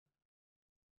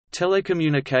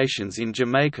Telecommunications in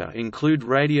Jamaica include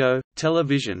radio,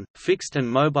 television, fixed and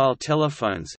mobile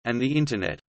telephones, and the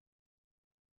Internet.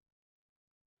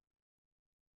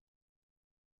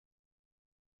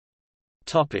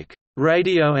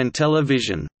 Radio and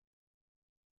television.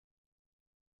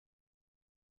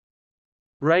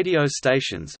 Radio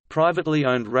stations. Privately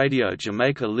owned Radio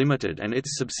Jamaica Limited and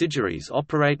its subsidiaries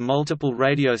operate multiple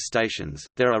radio stations.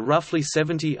 There are roughly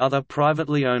 70 other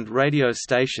privately owned radio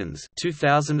stations.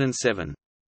 2007.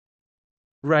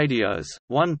 Radios,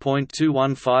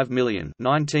 1.215 million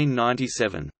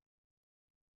 1997.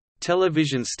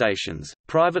 Television stations.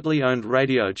 Privately owned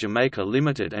Radio Jamaica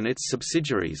Limited and its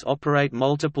subsidiaries operate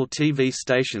multiple TV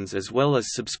stations as well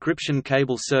as subscription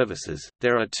cable services.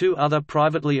 There are 2 other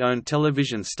privately owned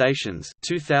television stations.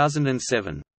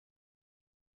 2007.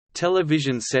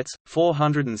 Television sets,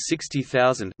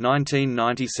 460,000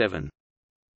 1997.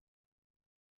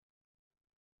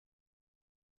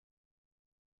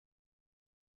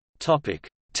 Topic: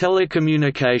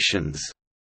 Telecommunications.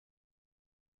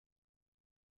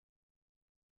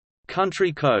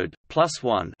 Country code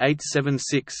 +1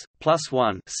 876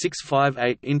 +1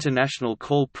 658 international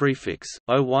call prefix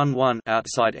 011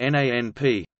 outside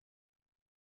NANP.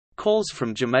 Calls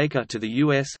from Jamaica to the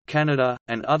US, Canada,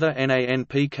 and other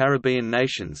NANP Caribbean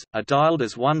nations are dialed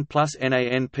as 1 plus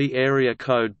NANP area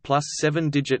code plus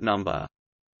 7-digit number.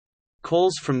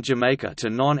 Calls from Jamaica to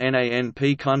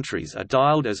non-NANP countries are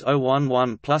dialed as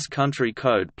 011 plus country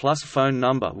code plus phone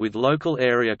number with local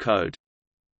area code.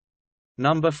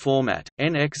 Number format,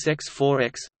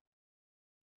 NXX4X.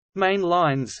 Main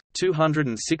lines,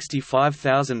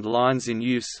 265,000 lines in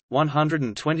use,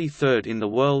 123rd in the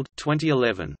world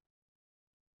 2011.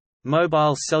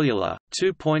 Mobile cellular,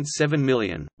 2.7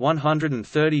 million,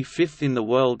 135th in the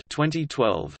world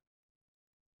 2012.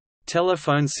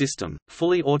 Telephone system,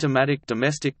 fully automatic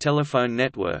domestic telephone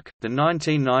network. The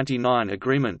 1999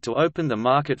 agreement to open the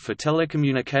market for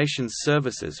telecommunications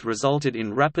services resulted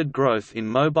in rapid growth in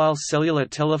mobile cellular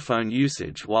telephone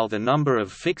usage while the number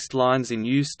of fixed lines in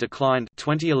use declined.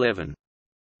 2011.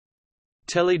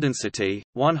 Teledensity,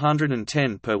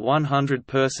 110 per 100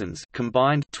 persons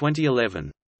combined.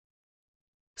 2011.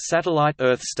 Satellite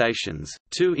Earth stations,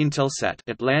 2 Intelsat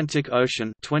Atlantic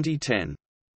Ocean 2010.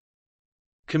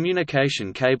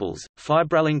 Communication cables,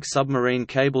 FibraLink submarine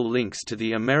cable links to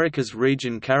the Americas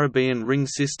region Caribbean Ring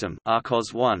System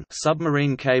 (ARCOS-1)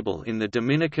 submarine cable in the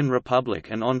Dominican Republic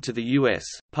and on to the U.S.,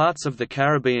 parts of the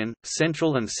Caribbean,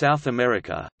 Central and South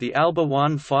America. The ALBA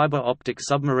 1 fiber optic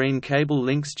submarine cable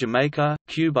links Jamaica,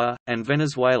 Cuba, and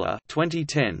Venezuela.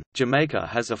 2010. Jamaica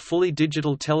has a fully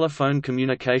digital telephone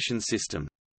communication system.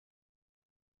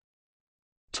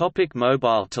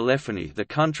 Mobile telephony. The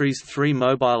country's 3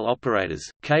 mobile operators,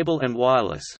 cable and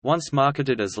wireless, once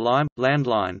marketed as Lime,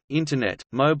 Landline, Internet,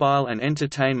 Mobile and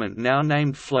Entertainment, now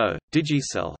named Flow,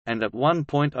 Digicel, and at one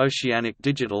point Oceanic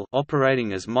Digital,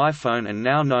 operating as MyPhone and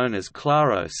now known as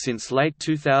Claro since late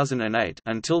 2008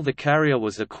 until the carrier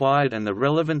was acquired and the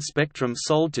relevant spectrum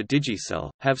sold to Digicel,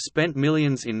 have spent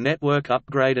millions in network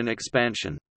upgrade and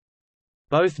expansion.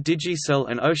 Both Digicel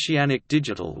and Oceanic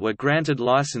Digital were granted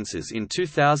licenses in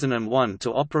 2001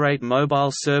 to operate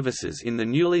mobile services in the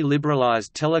newly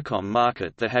liberalized telecom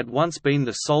market that had once been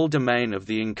the sole domain of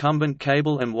the incumbent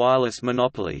cable and wireless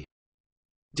monopoly.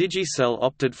 Digicel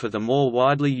opted for the more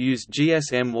widely used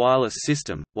GSM wireless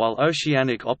system, while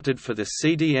Oceanic opted for the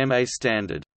CDMA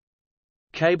standard.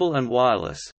 Cable and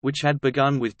Wireless, which had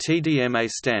begun with TDMA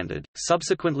standard,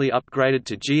 subsequently upgraded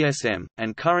to GSM,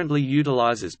 and currently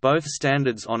utilizes both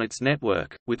standards on its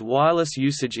network, with wireless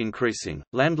usage increasing.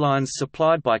 Landlines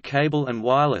supplied by Cable and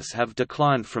Wireless have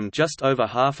declined from just over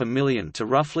 500,000 to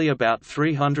roughly about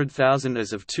 300,000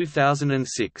 as of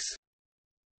 2006.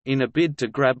 In a bid to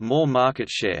grab more market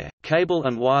share, Cable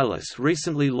and Wireless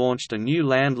recently launched a new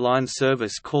landline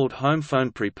service called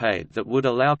HomePhone Prepaid that would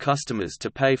allow customers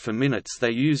to pay for minutes they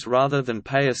use rather than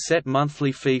pay a set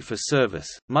monthly fee for service,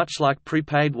 much like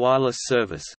prepaid wireless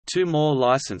service. 2 more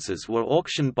licenses were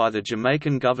auctioned by the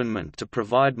Jamaican government to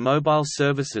provide mobile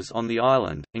services on the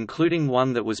island, including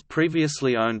one that was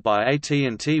previously owned by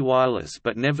AT&T Wireless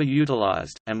but never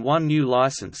utilized, and 1 new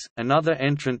license. Another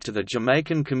entrant to the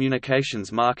Jamaican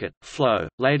communications market, Flow,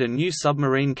 laid a new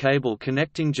submarine cable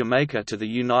connecting Jamaica to the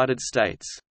United States.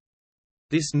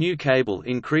 This new cable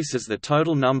increases the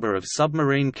total number of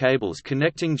submarine cables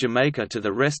connecting Jamaica to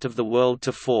the rest of the world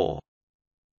to 4.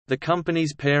 The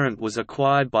company's parent was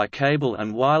acquired by Cable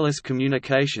and Wireless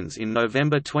Communications in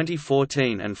November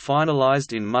 2014 and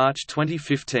finalized in March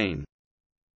 2015.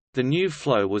 The new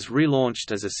Flow was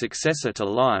relaunched as a successor to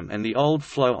Lime and the old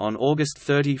Flow on August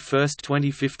 31,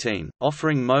 2015,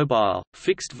 offering mobile,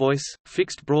 fixed voice,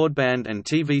 fixed broadband and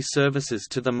TV services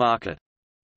to the market.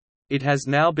 It has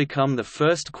now become the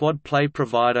first quad-play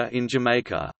provider in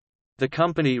Jamaica. The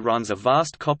company runs a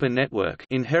vast copper network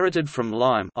inherited from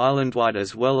Lime islandwide,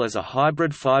 as well as a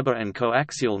hybrid fiber and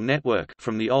coaxial network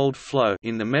from the old Flow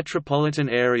in the metropolitan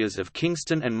areas of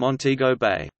Kingston and Montego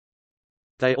Bay.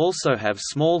 They also have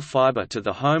small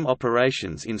fiber-to-the-home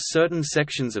operations in certain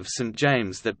sections of St.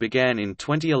 James that began in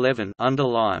 2011 under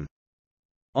Lime.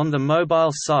 On the mobile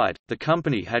side, the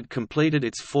company had completed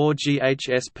its 4G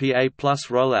HSPA+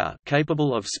 rollout,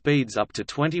 capable of speeds up to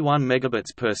 21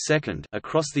 megabits per second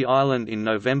across the island in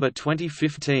November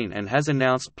 2015, and has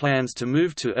announced plans to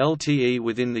move to LTE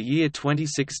within the year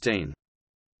 2016.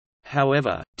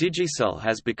 However, Digicel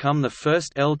has become the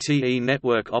first LTE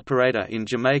network operator in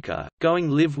Jamaica,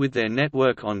 going live with their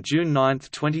network on June 9,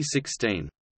 2016.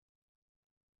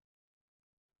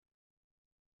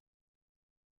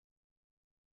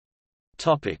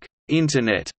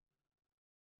 Internet.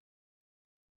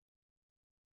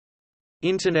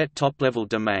 Internet top-level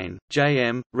domain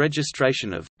 (JM)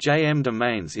 registration of JM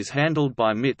domains is handled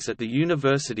by MITS at the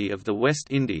University of the West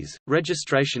Indies.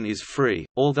 Registration is free,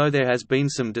 although there has been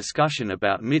some discussion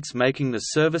about MITS making the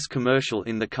service commercial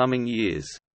in the coming years.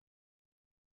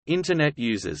 Internet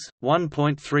users,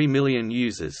 1.3 million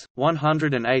users,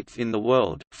 108th in the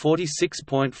world,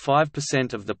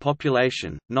 46.5% of the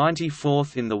population,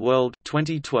 94th in the world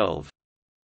 2012.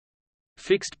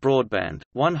 Fixed broadband,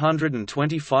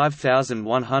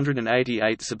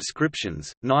 125,188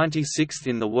 subscriptions, 96th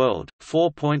in the world,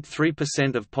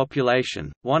 4.3% of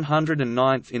population,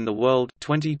 109th in the world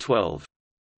 2012.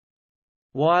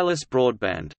 Wireless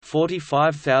broadband,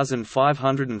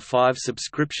 45,505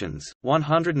 subscriptions,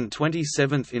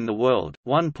 127th in the world,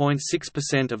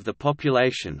 1.6% of the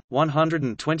population,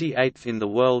 128th in the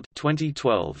world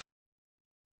 2012.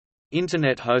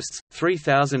 Internet hosts,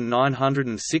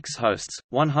 3,906 hosts,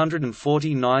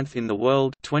 149th in the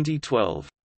world 2012.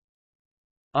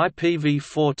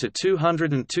 IPv4 to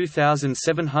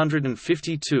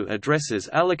 202,752 addresses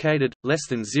allocated, less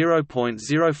than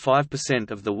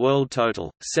 0.05% of the world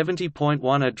total,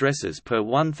 70.1 addresses per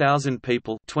 1,000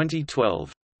 people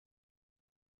 2012.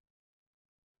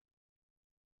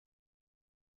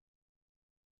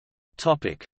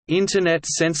 Internet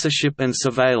censorship and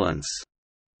surveillance.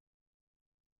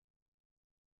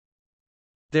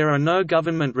 There are no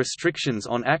government restrictions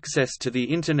on access to the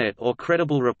Internet or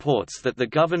credible reports that the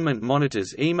government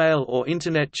monitors email or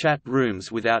Internet chat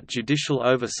rooms without judicial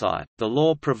oversight. The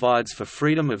law provides for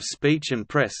freedom of speech and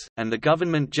press, and the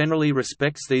government generally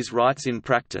respects these rights in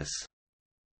practice.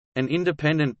 An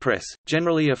independent press,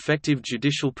 generally effective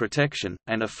judicial protection,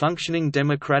 and a functioning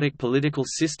democratic political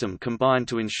system combine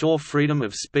to ensure freedom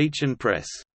of speech and press.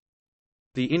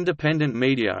 The independent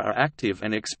media are active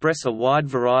and express a wide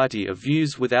variety of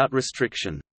views without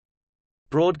restriction.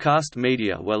 Broadcast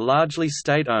media were largely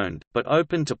state-owned, but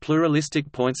open to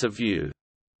pluralistic points of view.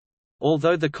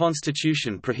 Although the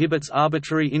Constitution prohibits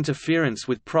arbitrary interference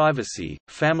with privacy,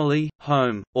 family,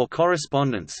 home, or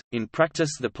correspondence, in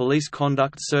practice the police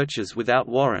conduct searches without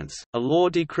warrants. A law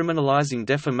decriminalizing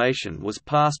defamation was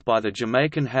passed by the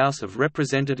Jamaican House of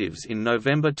Representatives in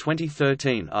November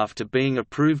 2013 after being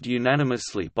approved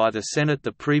unanimously by the Senate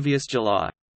the previous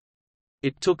July.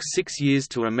 It took 6 years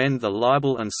to amend the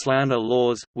libel and slander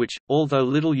laws, which, although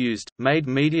little used, made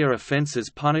media offences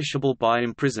punishable by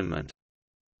imprisonment.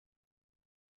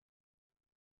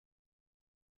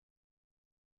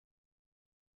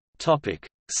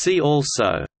 See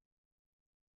also: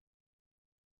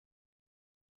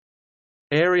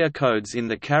 Area codes in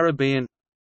the Caribbean,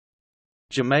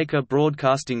 Jamaica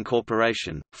Broadcasting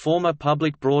Corporation, former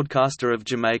public broadcaster of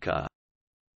Jamaica.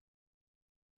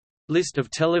 List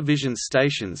of television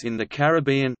stations in the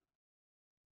Caribbean.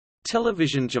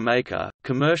 Television Jamaica,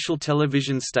 commercial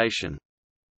television station.